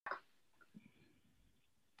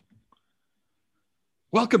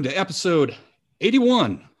Welcome to episode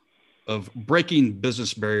 81 of Breaking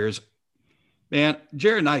Business Barriers. Man,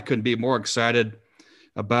 Jared and I couldn't be more excited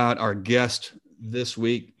about our guest this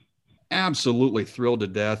week. Absolutely thrilled to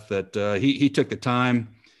death that he took the time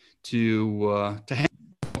to hang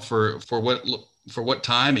out for what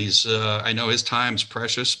time he's. I know his time's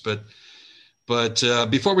precious, but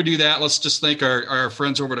before we do that, let's just thank our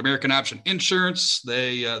friends over at American Option Insurance.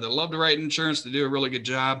 They love to write insurance. They do a really good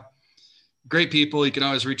job. Great people. You can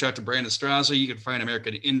always reach out to Brandon Straza. You can find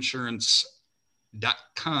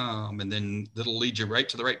AmericanInsurance.com, and then that'll lead you right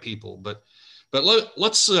to the right people. But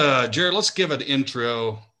let's Jared, let's give an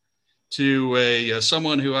intro to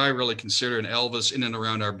someone who I really consider an Elvis in and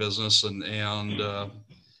around our business, and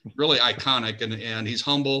really iconic. And he's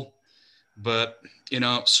humble, but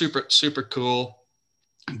super cool.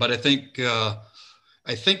 But I think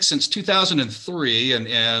since 2003,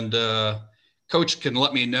 and Coach can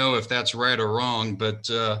let me know if that's right or wrong, but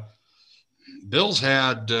Bill's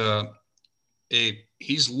had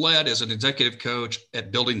he's led as an executive coach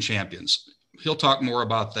at Building Champions. He'll talk more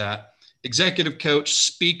about that. Executive coach,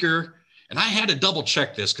 speaker, and I had to double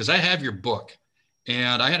check this because I have your book,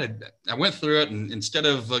 and I went through it, and instead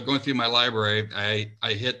of going through my library, I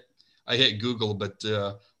hit Google, but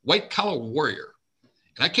White Collar Warrior,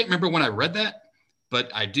 and I can't remember when I read that. But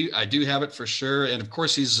I do have it for sure. And of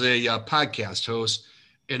course, he's a podcast host,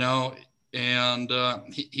 and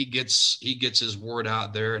he gets his word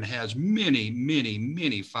out there and has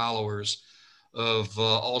many followers of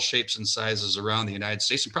all shapes and sizes around the United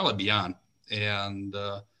States and probably beyond. And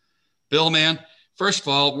Bill, man, first of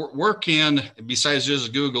all, where can, besides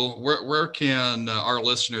just Google, where can our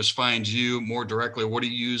listeners find you more directly? What do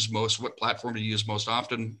you use most? What platform do you use most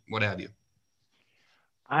often? What have you?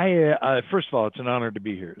 First of all, it's an honor to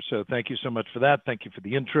be here. So thank you so much for that. Thank you for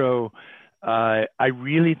the intro. I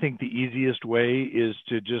really think the easiest way is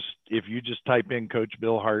if you just type in Coach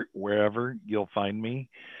Bill Hart wherever, you'll find me.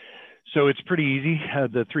 So it's pretty easy.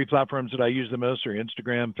 The three platforms that I use the most are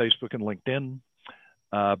Instagram, Facebook, and LinkedIn.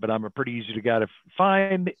 But I'm a pretty easy to guy to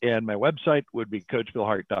find, and my website would be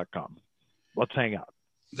coachbillhart.com. Let's hang out.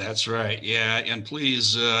 That's right. Yeah. And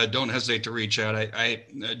please don't hesitate to reach out.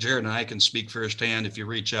 Jared and I can speak firsthand. If you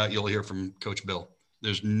reach out, you'll hear from Coach Bill.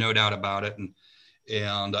 There's no doubt about it. And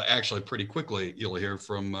actually pretty quickly, you'll hear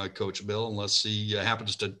from Coach Bill, unless he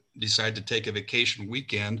happens to decide to take a vacation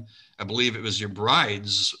weekend. I believe it was your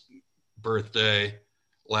bride's birthday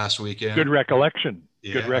last weekend. Good recollection.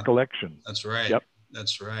 Yeah, good recollection. That's right. Yep.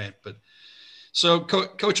 That's right. But so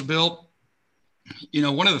Coach Bill,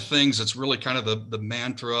 one of the things that's really kind of the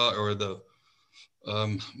mantra or the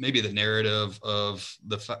maybe the narrative of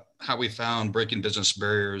how we found Breaking Business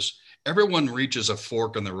Barriers, everyone reaches a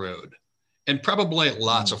fork in the road, and probably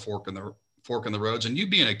lots of fork in the roads. And you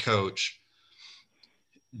being a coach,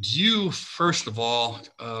 do you, first of all,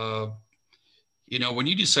 when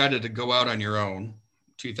you decided to go out on your own,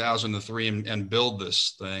 2003, and build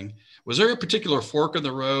this thing, was there a particular fork in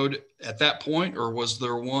the road at that point, or was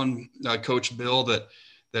there one, Coach Bill, that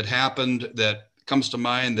happened that comes to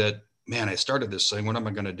mind that, man, I started this thing, what am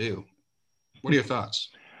I going to do? What are your thoughts?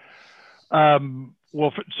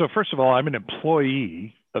 So first of all, I'm an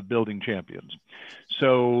employee of Building Champions.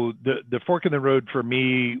 So the fork in the road for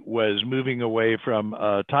me was moving away from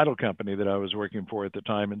a title company that I was working for at the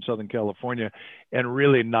time in Southern California and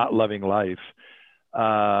really not loving life.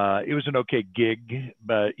 It was an okay gig,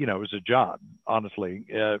 but it was a job, honestly.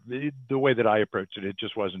 The way that I approached it,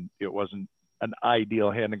 it wasn't an ideal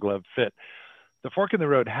hand in glove fit. The fork in the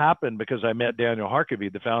road happened because I met Daniel Harkavy,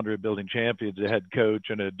 the founder of Building Champions, the head coach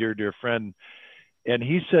and a dear friend. And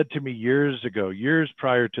he said to me years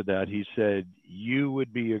prior to that, he said, "You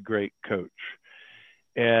would be a great coach."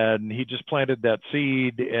 And he just planted that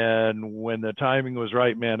seed. And when the timing was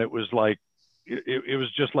right, man, it was like, it was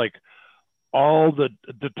just like, all the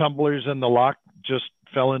tumblers in the lock just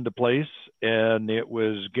fell into place, and it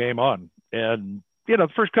was game on. And the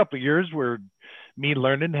first couple of years were me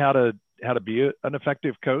learning how to be an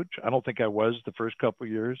effective coach. I don't think I was the first couple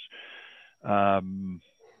of years,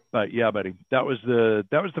 but yeah, buddy, that was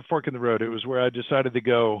the fork in the road. It was where I decided to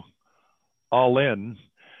go all in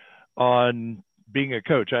on being a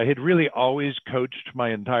coach. I had really always coached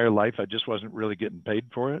my entire life. I just wasn't really getting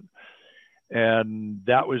paid for it. And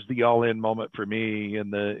that was the all-in moment for me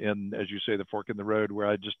in as you say, the fork in the road, where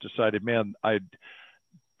I just decided, man,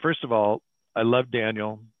 first of all, I love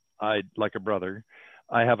Daniel. I like a brother.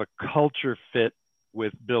 I have a culture fit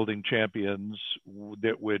with Building Champions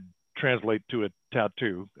that would translate to a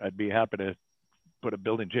tattoo. I'd be happy to put a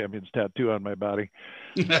building champions tattoo on my body.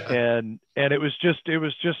 and it was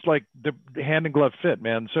just like the hand and glove fit,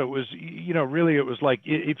 man. So it was, really, it was like,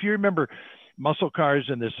 if you remember muscle cars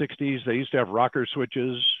in the 60s, they used to have rocker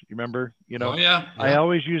switches. You remember, Oh yeah. I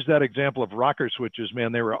always use that example of rocker switches,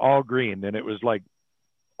 man. They were all green, and it was like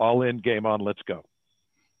all in, game on, let's go.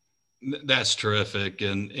 That's terrific.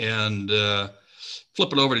 And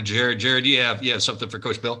flip it over to Jared. Jared, you have something for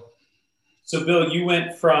Coach Bill? So Bill, you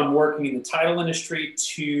went from working in the title industry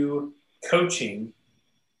to coaching.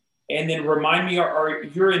 And then remind me,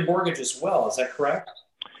 you're in mortgage as well, is that correct?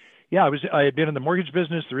 Yeah, I had been in the mortgage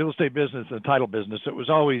business, the real estate business, and the title business. It was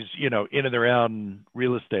always, in and around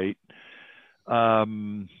real estate.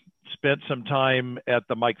 Spent some time at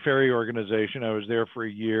the Mike Ferry organization. I was there for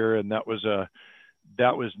a year, and that was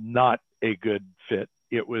not a good fit.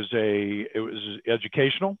 It was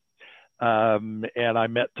educational. And I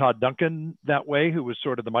met Todd Duncan that way, who was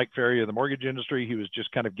sort of the Mike Ferry of the mortgage industry. He was just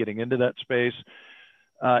kind of getting into that space.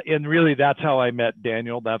 And really, that's how I met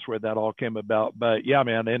Daniel. That's where that all came about. But yeah,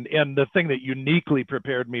 man. And the thing that uniquely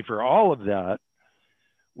prepared me for all of that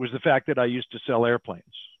was the fact that I used to sell airplanes.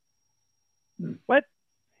 What?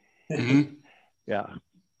 Mm-hmm. Yeah.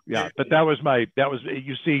 But that was,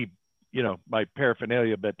 you see, my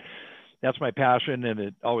paraphernalia, but that's my passion, and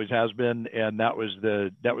it always has been. And that was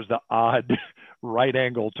the odd right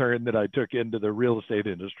angle turn that I took into the real estate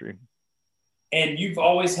industry. And you've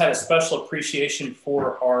always had a special appreciation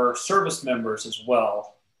for our service members as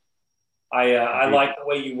well. I like the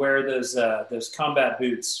way you wear those combat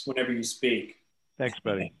boots whenever you speak. Thanks,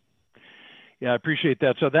 buddy. Yeah, I appreciate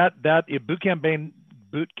that. So that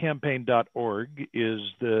bootcampaign.org is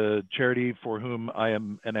the charity for whom I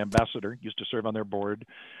am an ambassador, used to serve on their board.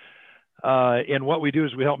 And what we do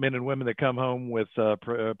is we help men and women that come home with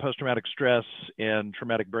post-traumatic stress and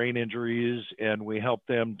traumatic brain injuries, and we help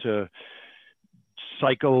them to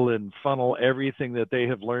cycle and funnel everything that they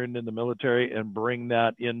have learned in the military and bring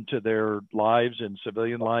that into their lives and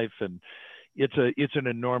civilian life. And it's an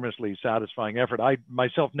enormously satisfying effort. I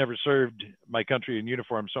myself never served my country in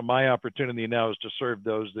uniform, so my opportunity now is to serve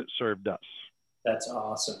those that served us. That's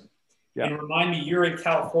awesome. Yeah. And remind me, you're in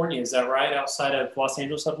California, is that right? Outside of Los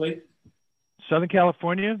Angeles, I believe? Southern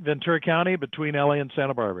California, Ventura County, between LA and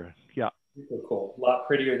Santa Barbara. Yeah. Super cool. A lot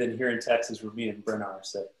prettier than here in Texas where me and Brent are.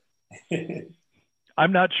 So.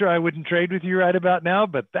 I'm not sure I wouldn't trade with you right about now,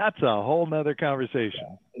 but that's a whole nother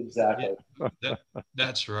conversation. Yeah, exactly.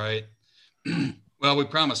 That's right. Well, we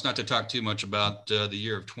promised not to talk too much about the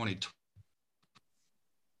year of 2020.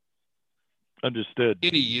 Understood.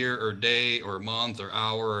 Any year or day or month or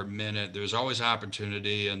hour or minute, there's always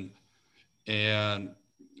opportunity, and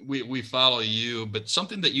we follow you. But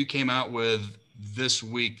something that you came out with this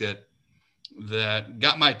week that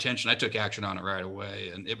got my attention, I took action on it right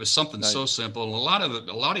away, and it was something so simple. And a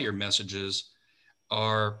lot of your messages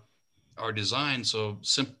are designed so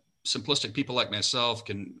simplistic people like myself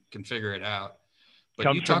can figure it out. But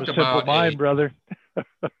Comes you from talked a simple about mind, brother.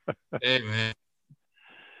 Hey man,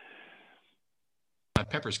 my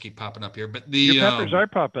peppers keep popping up here, but your peppers are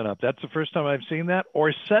popping up. That's the first time I've seen that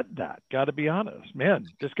or said that. Got to be honest, man.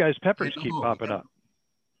 This guy's peppers keep popping up.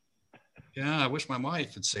 Yeah, I wish my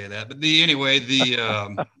wife would say that. But I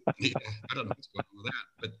don't know what's going on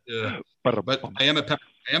with that. But I am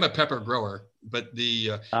a pepper grower. But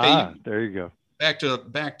there you go. Back to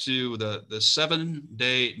the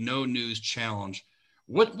 7-day no news challenge.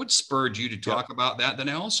 What spurred you to talk about that? Then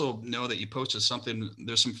I also know that you posted something.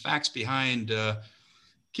 There's some facts behind.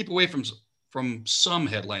 Keep away from some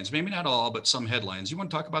headlines, maybe not all, but some headlines. You want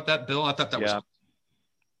to talk about that, Bill? I thought that was.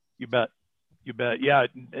 You bet. You bet. Yeah.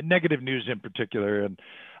 Negative news in particular. And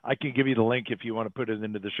I can give you the link if you want to put it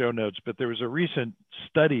into the show notes, but there was a recent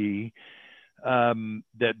study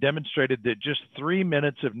that demonstrated that just 3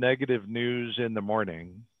 minutes of negative news in the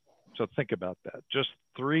morning. So think about that. Just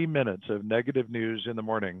 3 minutes of negative news in the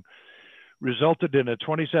morning resulted in a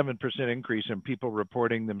 27% increase in people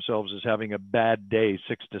reporting themselves as having a bad day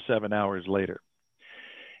 6 to 7 hours later.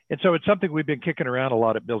 And so it's something we've been kicking around a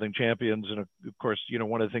lot at Building Champions. And of course,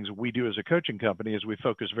 one of the things we do as a coaching company is we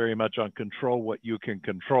focus very much on control what you can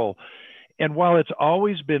control. And while it's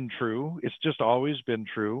always been true, it's just always been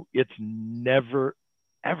true, it's never,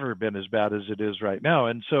 ever been as bad as it is right now.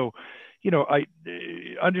 And so, I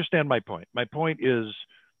understand my point. My point is,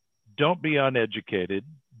 don't be uneducated.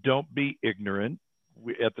 Don't be ignorant.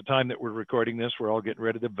 At the time that we're recording this, we're all getting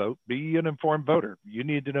ready to vote. Be an informed voter. You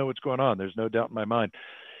need to know what's going on. There's no doubt in my mind.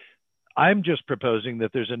 I'm just proposing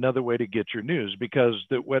that there's another way to get your news, because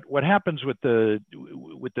what happens with the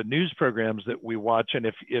news programs that we watch, and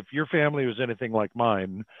if your family was anything like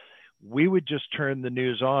mine, we would just turn the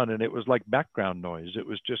news on and it was like background noise. It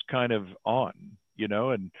was just kind of on,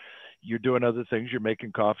 and you're doing other things. You're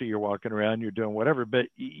making coffee, you're walking around, you're doing whatever. But,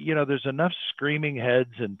 there's enough screaming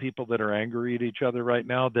heads and people that are angry at each other right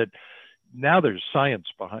now that now there's science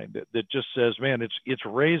behind it that just says, man, it's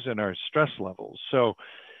raising our stress levels. So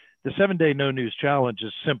the 7-day no news challenge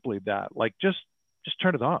is simply that, like, just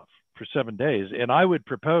turn it off for 7 days. And I would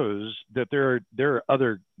propose that there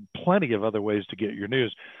are plenty of other ways to get your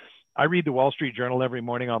news. I read the Wall Street Journal every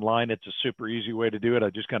morning online. It's a super easy way to do it. I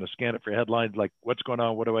just kind of scan it for headlines, like what's going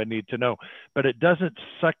on, what do I need to know? But it doesn't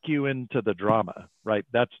suck you into the drama, right?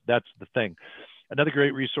 That's the thing. Another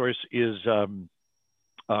great resource is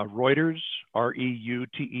Reuters,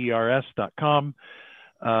 reuters.com.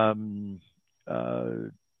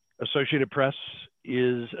 Associated Press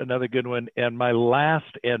is another good one. And my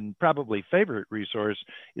last and probably favorite resource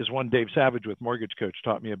is one Dave Savage with Mortgage Coach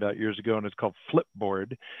taught me about years ago, and it's called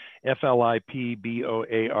Flipboard, Flipboard. And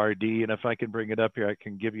if I can bring it up here, I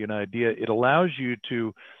can give you an idea. It allows you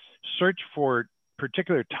to search for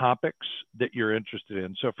particular topics that you're interested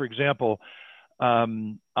in. So for example,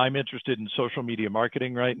 I'm interested in social media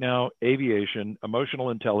marketing right now, aviation,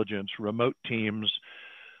 emotional intelligence, remote teams,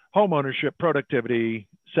 home ownership, productivity,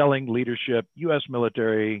 selling, leadership, U.S.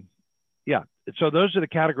 military. Yeah. So those are the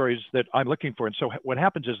categories that I'm looking for. And so what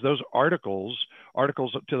happens is those articles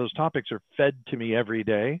to those topics are fed to me every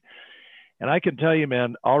day. And I can tell you,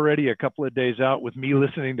 man, already a couple of days out with me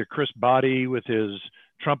listening to Chris Botti with his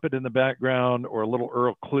trumpet in the background or a little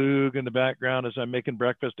Earl Klug in the background as I'm making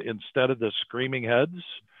breakfast instead of the screaming heads,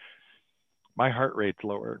 my heart rate's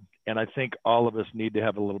lower. And I think all of us need to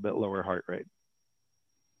have a little bit lower heart rate.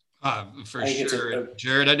 For sure.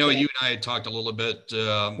 Jared, I know you and I had talked a little bit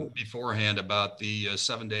beforehand about the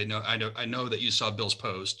 7-day. No, I know that you saw Bill's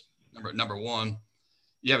post, number one.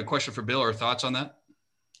 You have a question for Bill or thoughts on that?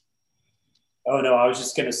 Oh, no, I was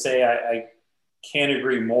just going to say I can't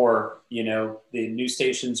agree more. The news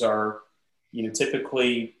stations are,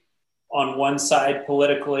 typically on one side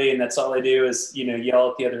politically, and that's all they do is,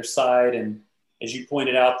 yell at the other side. And as you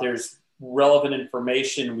pointed out, there's relevant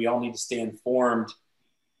information. We all need to stay informed.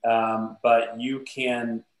 But you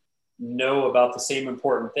can know about the same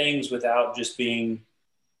important things without just being,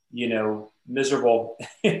 miserable.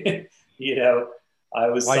 I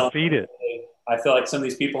feel like some of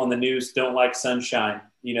these people in the news don't like sunshine.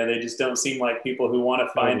 They just don't seem like people who want to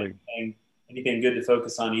find anything good to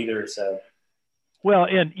focus on either. So. Well,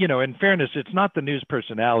 and in fairness, it's not the news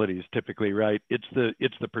personalities typically, right? It's the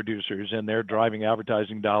producers, and they're driving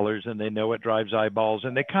advertising dollars, and they know what drives eyeballs,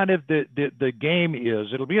 and they kind of the game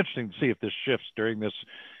is. It'll be interesting to see if this shifts during this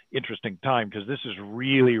interesting time, because this is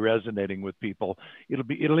really resonating with people. It'll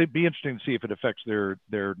be interesting to see if it affects their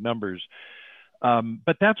numbers.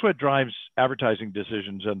 But that's what drives advertising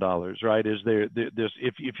decisions and dollars, right? Is this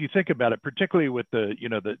if you think about it, particularly with the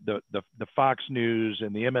Fox News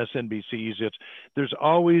and the MSNBCs, there's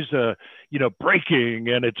always breaking,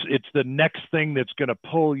 and it's the next thing that's going to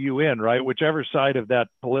pull you in, right? Whichever side of that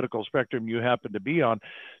political spectrum you happen to be on.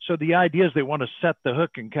 So the idea is they want to set the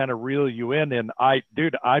hook and kind of reel you in. And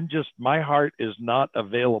my heart is not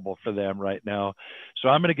available for them right now. So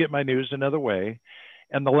I'm going to get my news another way.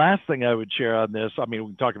 And the last thing I would share on this, I mean, we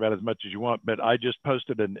can talk about it as much as you want, but I just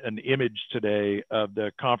posted an image today of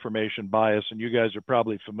the confirmation bias, and you guys are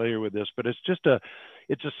probably familiar with this, but it's a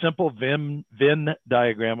simple Venn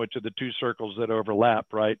diagram, which are the two circles that overlap,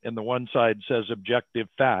 right? And the one side says objective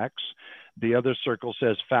facts. The other circle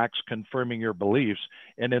says facts confirming your beliefs.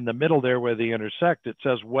 And in the middle there where they intersect, it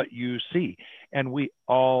says what you see. And we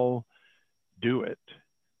all do it.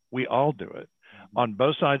 We all do it. On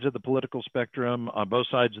both sides of the political spectrum, on both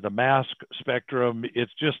sides of the mask spectrum,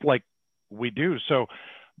 it's just like we do. So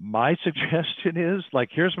my suggestion is,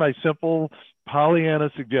 here's my simple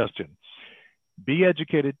Pollyanna suggestion. Be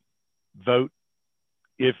educated, vote.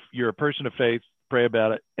 If you're a person of faith, pray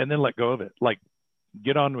about it, and then let go of it.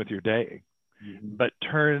 Get on with your day, but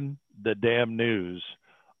turn the damn news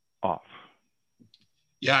off.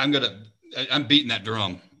 Yeah, I'm beating that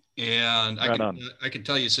drum. And I can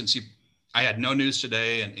tell you, since I had no news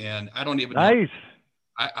today, and I don't even know,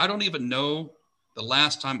 I don't even know the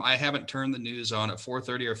last time. I haven't turned the news on at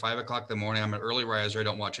 4:30 or 5 o'clock in the morning. I'm an early riser. I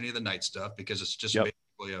don't watch any of the night stuff because it's just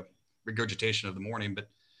basically a regurgitation of the morning, but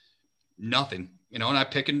nothing, and I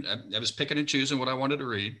was picking and choosing what I wanted to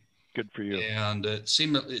read. Good for you. And it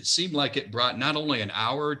seemed like it brought not only an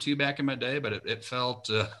hour or two back in my day, but it felt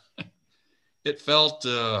it felt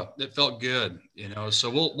good,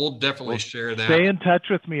 so we'll definitely share that. Stay in touch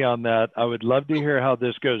with me on that. I would love to hear how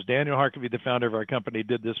this goes. Daniel Harkavy, the founder of our company,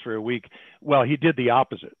 did this for a week. Well, he did the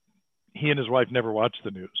opposite. He and his wife never watched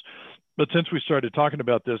the news. But since we started talking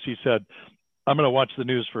about this, he said, I'm going to watch the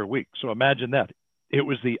news for a week. So imagine that. It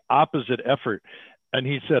was the opposite effort. And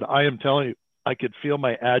he said, I am telling you, I could feel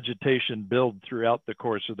my agitation build throughout the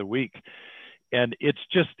course of the week. And it's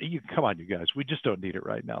just, come on, you guys, we just don't need it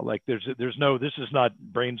right now. Like there's no, this is not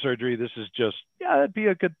brain surgery. This is just, yeah, that'd be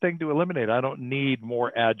a good thing to eliminate. I don't need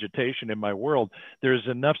more agitation in my world. There's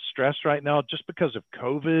enough stress right now just because of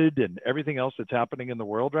COVID and everything else that's happening in the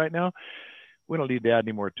world right now. We don't need to add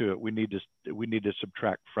any more to it. We need to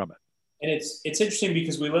subtract from it. And it's interesting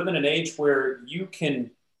because we live in an age where you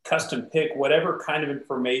can custom pick whatever kind of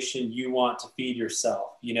information you want to feed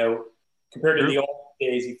yourself, compared to the old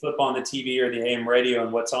days, you flip on the TV or the AM radio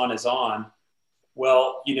and what's on is on.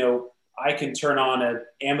 Well, I can turn on an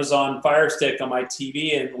Amazon Fire Stick on my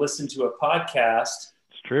TV and listen to a podcast.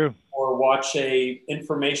 It's true. Or watch a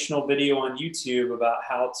informational video on YouTube about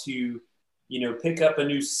how to, pick up a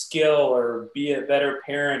new skill or be a better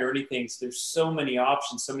parent or anything. So there's so many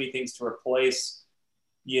options, so many things to replace,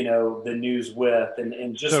 the news with.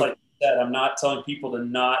 And just like you said, I'm not telling people to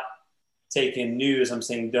not take in news. I'm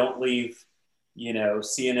saying don't leave,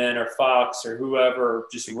 CNN or Fox or whoever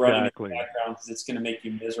just running in the background because it's going to make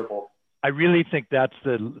you miserable. I really think that's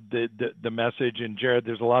the message. And Jared,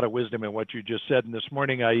 there's a lot of wisdom in what you just said. And this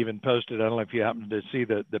morning I even posted, I don't know if you happened to see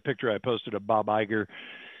the picture I posted of Bob Iger,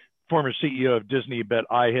 former CEO of Disney, but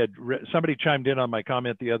somebody chimed in on my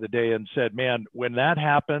comment the other day and said, man, when that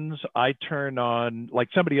happens, I turn on, like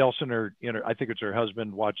somebody else in her, I think it's her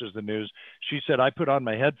husband watches the news. She said, I put on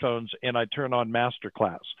my headphones and I turn on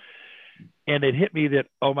Masterclass. And it hit me that,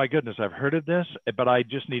 oh my goodness, I've heard of this, but I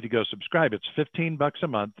just need to go subscribe. It's $15 a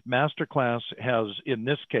month. Masterclass has, in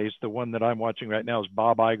this case, the one that I'm watching right now is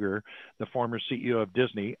Bob Iger, the former CEO of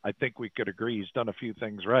Disney. I think we could agree he's done a few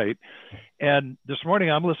things right. And this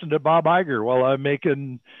morning I'm listening to Bob Iger while I'm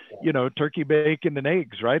making, turkey bacon and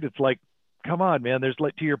eggs, right? It's like, come on, man. There's,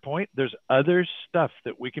 like, to your point, there's other stuff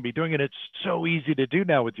that we can be doing. And it's so easy to do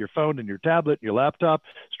now with your phone and your tablet, your laptop,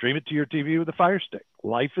 stream it to your TV with a Fire Stick.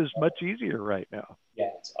 Life is much easier right now. Yeah,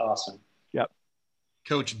 it's awesome. Yep.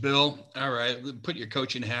 Coach Bill, all right, put your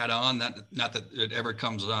coaching hat on. Not that it ever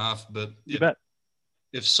comes off, but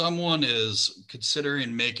if someone is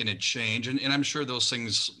considering making a change, and I'm sure those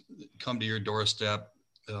things come to your doorstep,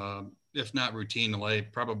 if not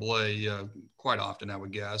routinely, probably quite often, I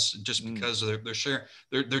would guess, just because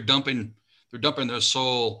they're dumping their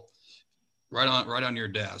soul right on your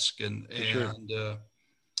desk, and sure.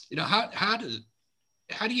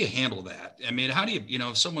 How do you handle that? I mean, how do you,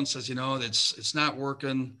 if someone says, it's not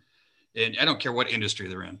working, and I don't care what industry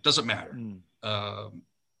they're in, doesn't matter.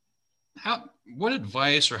 What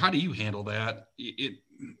advice or how do you handle that?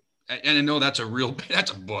 And I know that's a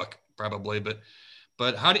book probably,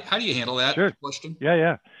 but how do you handle that question?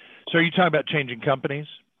 Yeah. So are you talking about changing companies?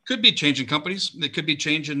 Could be changing companies. It could be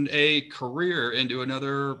changing a career into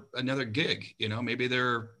another gig.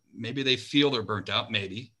 Maybe they feel they're burnt out,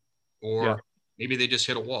 or maybe they just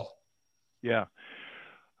hit a wall. Yeah.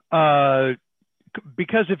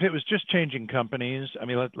 Because if it was just changing companies, I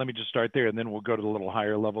mean, let me just start there and then we'll go to the little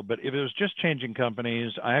higher level. But if it was just changing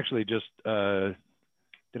companies, I actually just,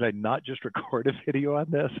 did I not just record a video on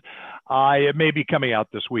this? It may be coming out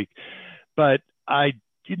this week, but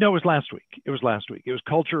it was last week. It was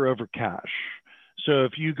culture over cash. So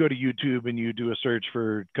if you go to YouTube and you do a search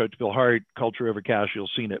for Coach Bill Hart, culture over cash, you'll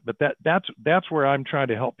see it. But that's where I'm trying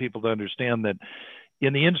to help people to understand that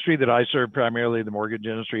in the industry that I serve, primarily the mortgage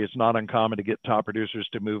industry, it's not uncommon to get top producers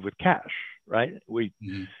to move with cash, right? We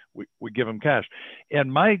give them cash.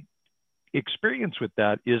 And my experience with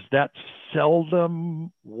that is that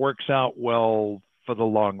seldom works out well for the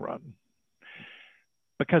long run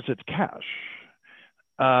because it's cash.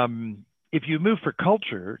 If you move for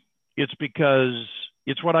culture, it's because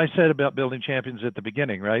it's what I said about building champions at the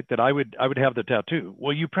beginning, right? That I would have the tattoo.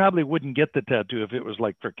 Well, you probably wouldn't get the tattoo if it was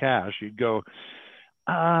like for cash. You'd go,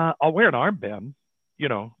 I'll wear an armband,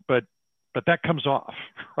 but that comes off,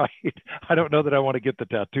 right? I don't know that I want to get the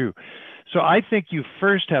tattoo. So I think you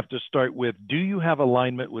first have to start with, do you have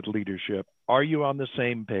alignment with leadership? Are you on the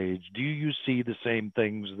same page? Do you see the same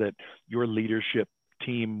things that your leadership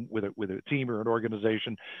team with a team or an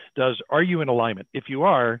organization does? Are you in alignment? If you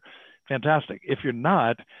are, fantastic. If you're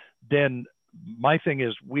not, then my thing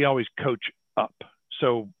is we always coach up.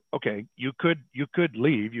 So, okay, you could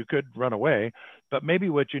leave, you could run away, but maybe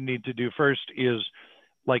what you need to do first is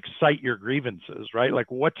like cite your grievances, right?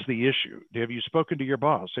 Like, what's the issue? Have you spoken to your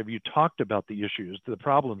boss? Have you talked about the issues, the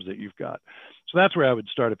problems that you've got? So that's where I would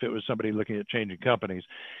start if it was somebody looking at changing companies.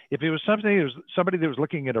 If it was somebody that was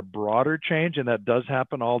looking at a broader change, and that does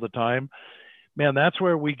happen all the time, Man, that's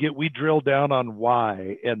where we drill down on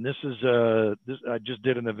why. And this is I just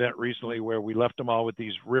did an event recently where we left them all with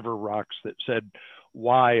these river rocks that said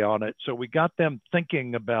why on it. So we got them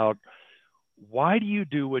thinking about, why do you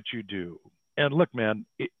do what you do? And look, man,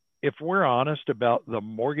 if we're honest about the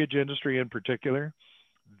mortgage industry in particular,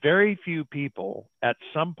 very few people at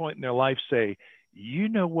some point in their life say, you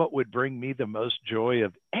know what would bring me the most joy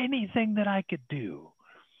of anything that I could do?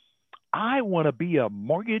 I want to be a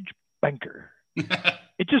mortgage banker.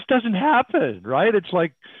 It just doesn't happen, right? It's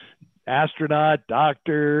like astronaut,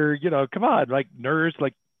 doctor, come on, like nurse,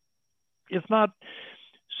 like it's not.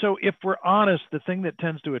 So if we're honest, the thing that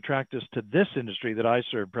tends to attract us to this industry that I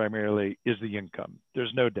serve primarily is the income.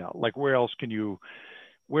 There's no doubt. Like where else can you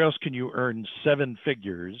earn seven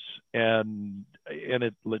figures and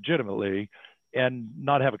it legitimately and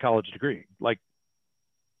not have a college degree? Like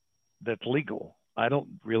that's legal.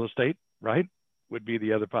 Real estate, right? Would be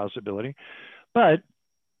the other possibility. But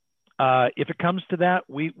if it comes to that,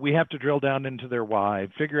 we have to drill down into their why,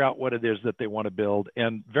 figure out what it is that they want to build.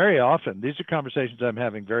 And very often, these are conversations I'm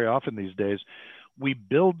having very often these days. We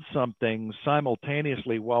build something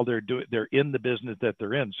simultaneously while they're in the business that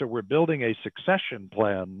they're in. So we're building a succession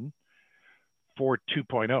plan for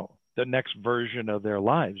 2.0, the next version of their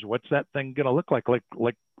lives. What's that thing going to look like?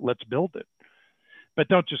 Like, let's build it. But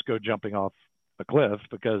don't just go jumping off a cliff,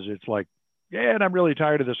 because it's like, yeah, and I'm really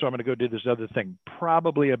tired of this, so I'm going to go do this other thing.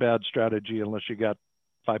 Probably a bad strategy unless you got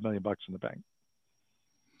 $5 million in the bank.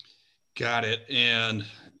 Got it. And,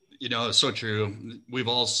 it's so true. We've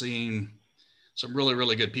all seen some really,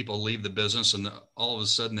 really good people leave the business and all of a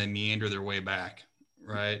sudden they meander their way back.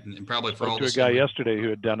 Right. And probably for all to a guy yesterday who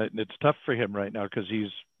had done it, and it's tough for him right now because he's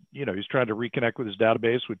trying to reconnect with his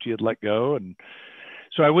database, which he had let go. And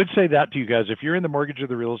so I would say that to you guys, if you're in the mortgage or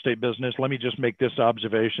the real estate business, let me just make this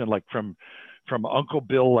observation, like from Uncle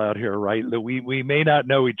Bill out here, right? We may not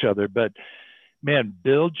know each other, but man,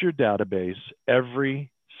 build your database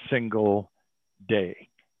every single day.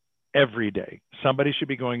 Every day. Somebody should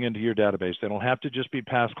be going into your database. They don't have to just be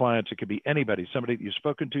past clients. It could be anybody, somebody that you've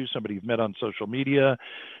spoken to, somebody you've met on social media,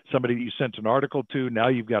 somebody that you sent an article to. Now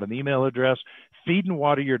you've got an email address. Feed and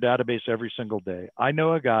water your database every single day. I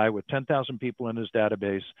know a guy with 10,000 people in his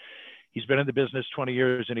database. He's been in the business 20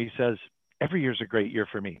 years, and he says, every year's a great year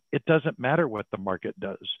for me. It doesn't matter what the market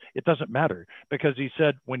does. It doesn't matter, because he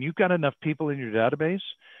said, when you've got enough people in your database,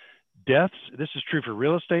 deaths, this is true for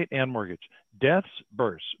real estate and mortgage, deaths,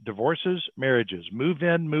 births, divorces, marriages, move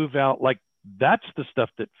in, move out, like that's the stuff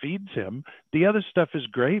that feeds him. The other stuff is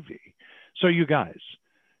gravy. So you guys,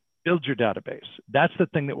 build your database. That's the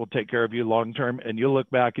thing that will take care of you long term. And you'll look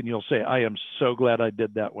back and you'll say, I am so glad I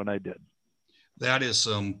did that when I did. That is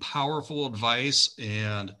some powerful advice.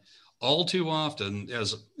 And all too often,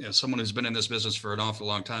 as someone who's been in this business for an awful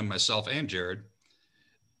long time, myself and Jared,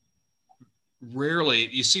 rarely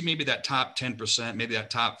you see maybe that top 10%, maybe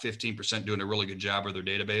that top 15% doing a really good job with their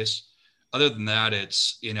database. Other than that,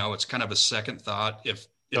 it's kind of a second thought, if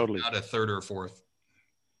totally. Not a third or a fourth.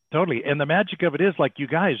 Totally. And the magic of it is, like, you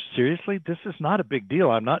guys, seriously, this is not a big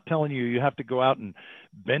deal. I'm not telling you have to go out and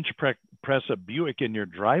bench press a Buick in your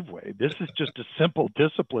driveway. This is just a simple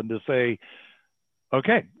discipline to say,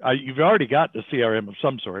 okay, you've already got the CRM of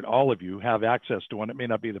some sort. All of you have access to one. It may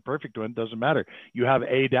not be the perfect one. It doesn't matter. You have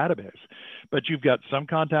a database, but you've got some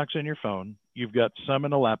contacts in your phone. You've got some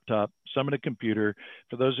in a laptop, some in a computer.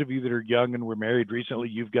 For those of you that are young and were married recently,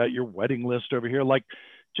 you've got your wedding list over here. Like,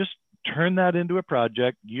 just turn that into a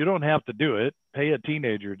project. You don't have to do it. Pay a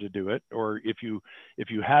teenager to do it. Or if you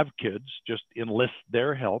have kids, just enlist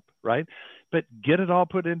their help, right? But get it all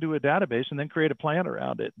put into a database and then create a plan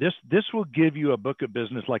around it. This will give you a book of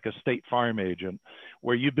business like a State Farm agent,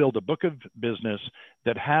 where you build a book of business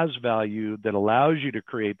that has value, that allows you to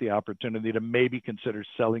create the opportunity to maybe consider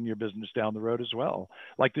selling your business down the road as well.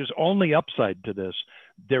 Like, there's only upside to this.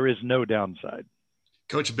 There is no downside.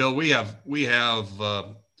 Coach Bill, we have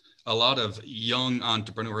a lot of young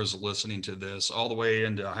entrepreneurs listening to this, all the way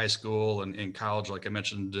into high school and college, like I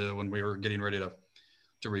mentioned when we were getting ready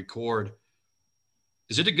to record.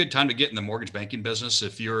 Is it a good time to get in the mortgage banking business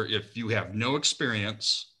if you have no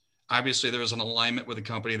experience? Obviously, there's an alignment with a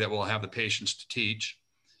company that will have the patience to teach.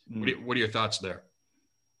 What are your thoughts there?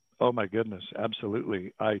 Oh my goodness,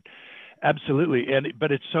 absolutely. Absolutely.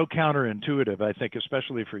 But it's so counterintuitive, I think,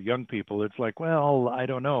 especially for young people. It's like, well, I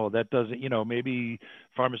don't know. That doesn't, maybe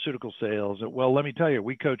pharmaceutical sales. Well, let me tell you,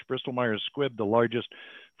 we coach Bristol Myers Squibb, the largest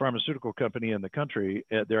pharmaceutical company in the country.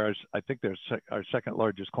 I think they're our second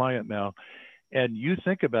largest client now. And you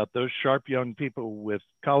think about those sharp young people with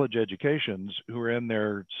college educations who are in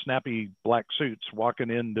their snappy black suits walking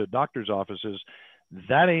into doctors' offices.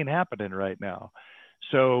 That ain't happening right now.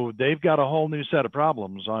 So they've got a whole new set of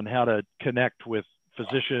problems on how to connect with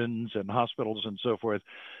physicians and hospitals and so forth.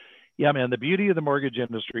 Yeah, man, the beauty of the mortgage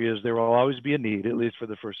industry is there will always be a need, at least for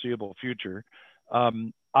the foreseeable future.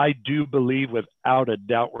 I do believe without a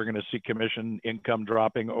doubt we're going to see commission income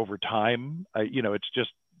dropping over time. It's just,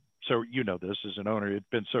 so this as an owner, it's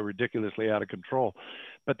been so ridiculously out of control.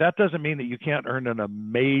 But that doesn't mean that you can't earn an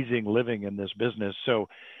amazing living in this business. So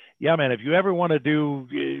yeah, man, if you ever want to do,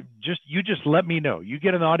 just let me know. You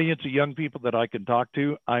get an audience of young people that I can talk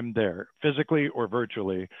to, I'm there, physically or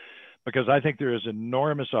virtually, because I think there is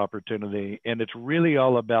enormous opportunity, and it's really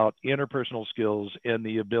all about interpersonal skills and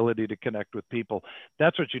the ability to connect with people.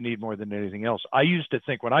 That's what you need more than anything else. I used to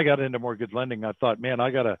think when I got into mortgage lending, I thought, man,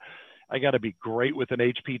 I gotta be great with an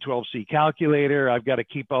HP 12C calculator. I've got to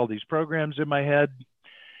keep all these programs in my head.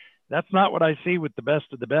 That's not what I see with the best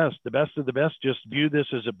of the best. The best of the best just view this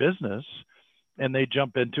as a business, and they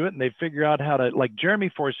jump into it and they figure out how to, like Jeremy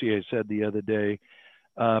Forcier said the other day,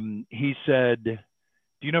 he said,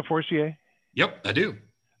 do you know Forcier? Yep, I do.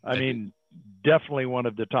 I mean, definitely one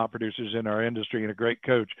of the top producers in our industry and a great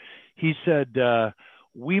coach. He said,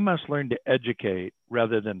 we must learn to educate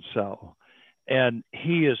rather than sell. And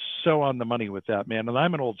he is so on the money with that, man. And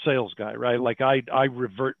I'm an old sales guy, right? Like I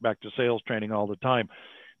revert back to sales training all the time.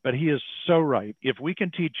 But he is so right. If we can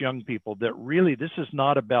teach young people that really this is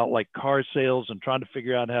not about like car sales and trying to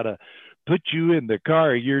figure out how to put you in the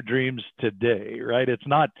car of your dreams today, right? That's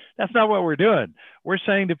not what we're doing. We're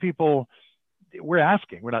saying to people, we're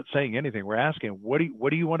not saying anything. We're asking, what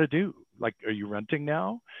do you want to do? Like, are you renting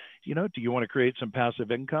now? Do you want to create some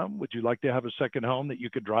passive income? Would you like to have a second home that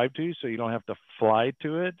you could drive to so you don't have to fly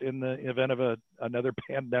to it in the event of another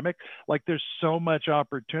pandemic? Like, there's so much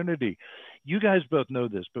opportunity. You guys both know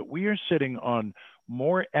this, but we are sitting on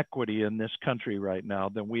more equity in this country right now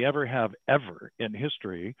than we ever have ever in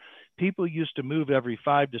history. People used to move every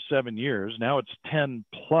 5 to 7 years. Now it's 10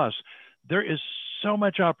 plus. There is so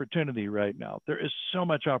much opportunity right now. There is so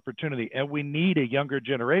much opportunity, and we need a younger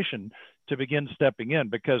generation to begin stepping in,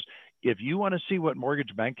 because if you want to see what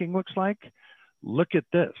mortgage banking looks like, look at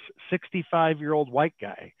this 65-year-old white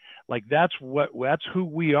guy. Like that's who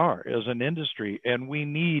we are as an industry. And we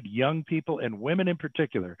need young people and women in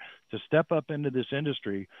particular to step up into this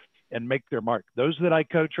industry and make their mark. Those that I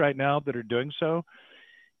coach right now that are doing so,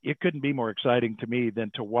 it couldn't be more exciting to me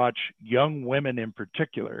than to watch young women in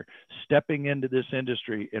particular stepping into this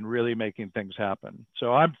industry and really making things happen.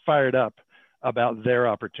 So I'm fired up about their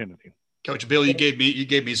opportunity. Coach Bill, you gave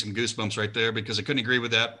me some goosebumps right there, because I couldn't agree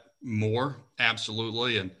with that more.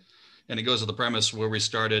 Absolutely. And it goes to the premise where we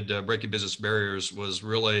started Breaking Business Barriers was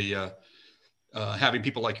really having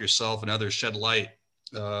people like yourself and others shed light,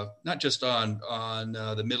 not just on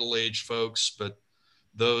the middle-aged folks, but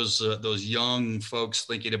those young folks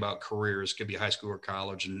thinking about careers, could be high school or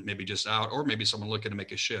college and maybe just out, or maybe someone looking to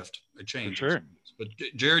make a shift, a change. For sure. But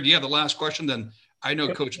Jared, do you have the last question? Then I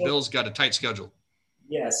know Coach Bill's got a tight schedule.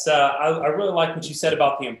 Yes, I really like what you said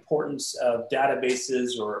about the importance of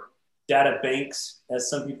databases, or data banks, as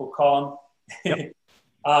some people call them. Yep.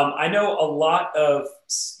 I know a lot of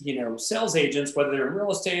sales agents, whether they're in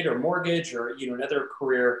real estate or mortgage or another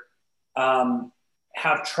career,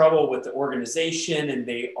 have trouble with the organization, and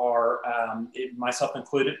they are, myself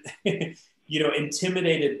included,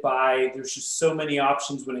 intimidated by. There's just so many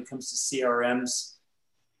options when it comes to CRMs.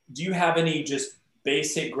 Do you have any just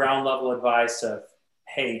basic ground level advice of,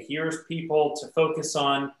 hey, here's people to focus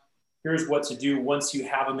on, here's what to do once you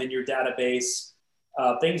have them in your database,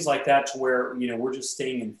 things like that, to where, we're just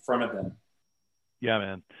staying in front of them? Yeah,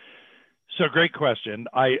 man. So great question.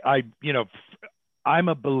 I'm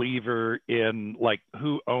a believer in like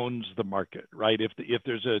who owns the market, right? If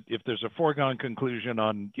there's a foregone conclusion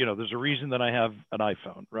on, there's a reason that I have an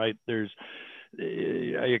iPhone, right?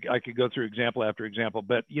 I could go through example after example,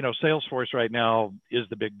 but Salesforce right now is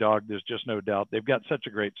the big dog. There's just no doubt. They've got such a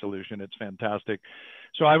great solution. It's fantastic.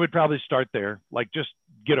 So I would probably start there, like just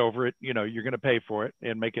get over it. You're going to pay for it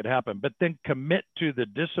and make it happen, but then commit to the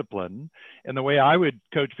discipline. And the way I would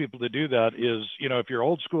coach people to do that is, if you're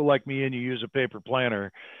old school like me and you use a paper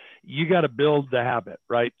planner, you got to build the habit,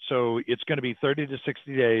 right? So it's going to be 30 to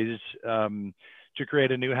 60 days, to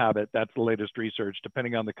create a new habit. That's the latest research,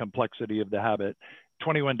 depending on the complexity of the habit.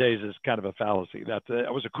 21 days is kind of a fallacy. That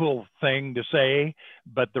was a cool thing to say,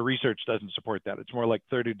 but the research doesn't support that. It's more like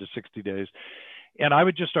 30 to 60 days. And I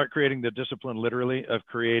would just start creating the discipline, literally, of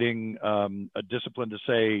creating a discipline to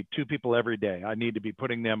say 2 people every day. I need to be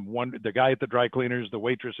putting them, the guy at the dry cleaners, the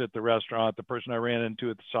waitress at the restaurant, the person I ran into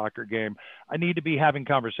at the soccer game. I need to be having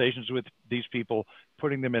conversations with these people,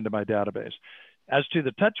 putting them into my database. As to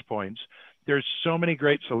the touch points, there's so many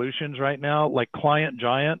great solutions right now, like Client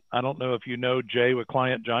Giant. I don't know if you know Jay with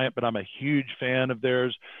Client Giant, but I'm a huge fan of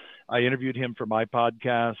theirs. I interviewed him for my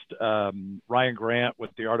podcast, Ryan Grant with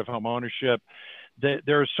The Art of Home Ownership.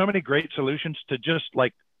 There are so many great solutions to just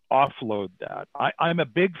like offload that. I'm a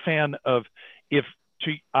big fan of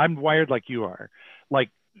I'm wired like you are. Like,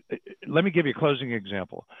 let me give you a closing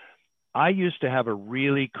example. I used to have a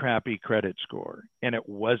really crappy credit score, and it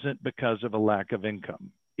wasn't because of a lack of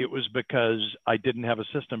income. It was because I didn't have a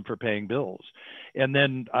system for paying bills. And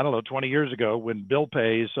then, I don't know, 20 years ago, when bill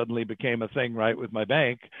pay suddenly became a thing, right, with my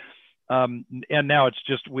bank, and now it's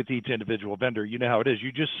just with each individual vendor. You know how it is.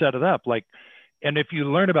 You just set it up like, and if you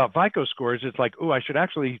learn about FICO scores, it's like, oh, I should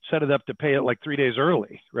actually set it up to pay it like 3 days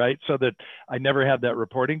early, right? So that I never have that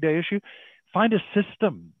reporting day issue. Find a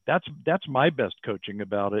system. That's my best coaching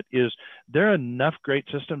about it. Is there are enough great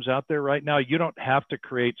systems out there right now? You don't have to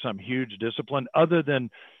create some huge discipline, other than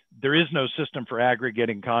there is no system for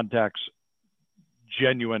aggregating contacts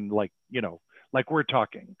genuine, like, you know, like we're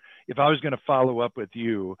talking. If I was going to follow up with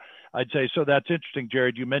you, I'd say, so that's interesting,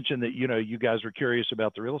 Jared. You mentioned that, you know, you guys were curious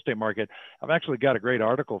about the real estate market. I've actually got a great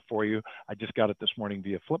article for you. I just got it this morning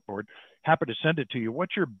via Flipboard. Happy to send it to you.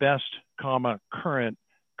 What's your best, current,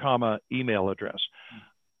 email address?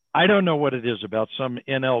 I don't know what it is about some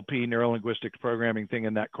NLP, neuro-linguistics programming thing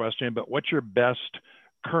in that question, but what's your best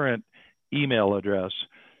current email address?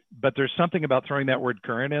 But there's something about throwing that word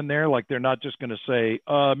current in there. Like, they're not just going to say,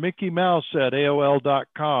 Mickey Mouse at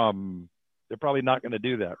AOL.com. They're probably not going to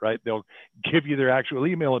do that, right? They'll give you their actual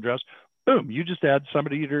email address. Boom, you just add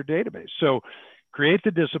somebody to your database. So create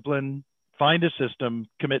the discipline, find a system,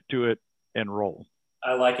 commit to it, and roll.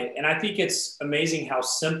 I like it. And I think it's amazing how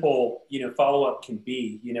simple, you know, follow-up can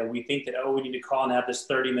be. You know, we think that, oh, we need to call and have this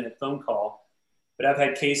 30-minute phone call. But I've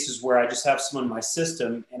had cases where I just have someone in my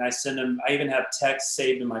system and I send them, I even have texts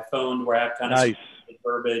saved in my phone where I have kind of nice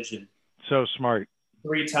verbiage. And so smart.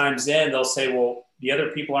 3 times in, they'll say, well, the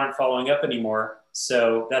other people aren't following up anymore.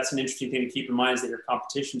 So that's an interesting thing to keep in mind, is that your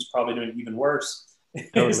competition is probably doing even worse.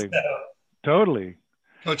 Totally. Totally.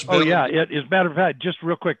 Coach Bill. Oh, yeah. As a matter of fact, just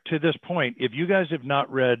real quick to this point, if you guys have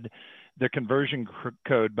not read The Conversion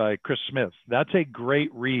Code by Chris Smith, that's a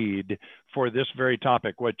great read for this very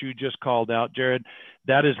topic. What you just called out, Jared,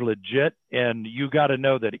 that is legit. And you got to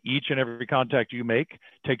know that each and every contact you make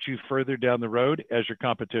takes you further down the road as your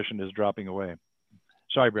competition is dropping away.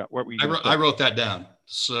 Sorry, Brett, what were you I wrote that down.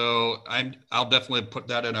 So I'll definitely put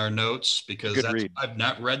that in our notes, because I've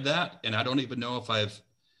not read that. And I don't even know if I've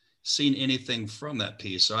seen anything from that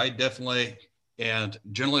piece. So I definitely, and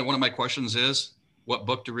generally one of my questions is what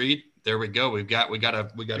book to read. There we go. We got a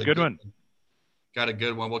good one. Got a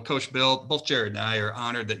good one. Well, Coach Bill, both Jared and I are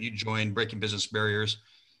honored that you joined Breaking Business Barriers,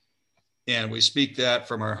 and we speak that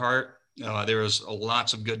from our heart. There's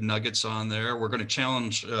lots of good nuggets on there. We're going to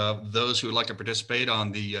challenge those who would like to participate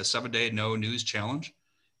on the 7-day no news challenge.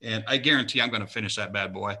 And I guarantee I'm going to finish that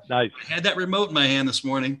bad boy. Nice. I had that remote in my hand this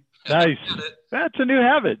morning. Nice. That's a new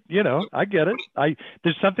habit. You know, I get it.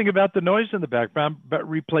 There's something about the noise in the background, but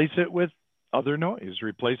replace it with other noise.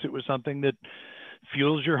 Replace it with something that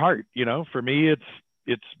fuels your heart. You know, for me,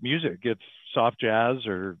 it's music. It's soft jazz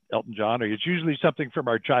or Elton John, or it's usually something from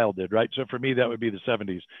our childhood, right? So for me, that would be the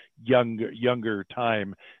 70s, younger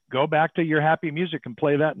time. Go back to your happy music and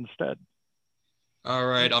play that instead. All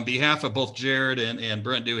right. On behalf of both Jared and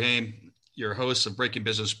Brent Duhame, your hosts of Breaking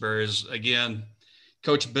Business Barriers, again,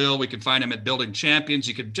 Coach Bill, we can find him at Building Champions.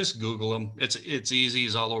 You could just Google him. It's easy.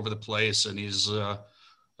 He's all over the place, and he's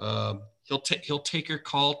he'll take your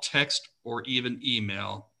call, text, or even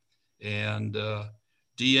email, and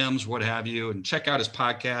DMs, what have you. And check out his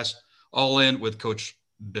podcast, All In with Coach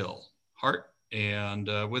Bill Hart. And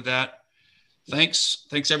with that,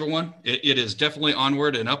 thanks everyone. It is definitely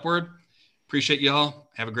onward and upward. Appreciate y'all.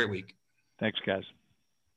 Have a great week. Thanks, guys.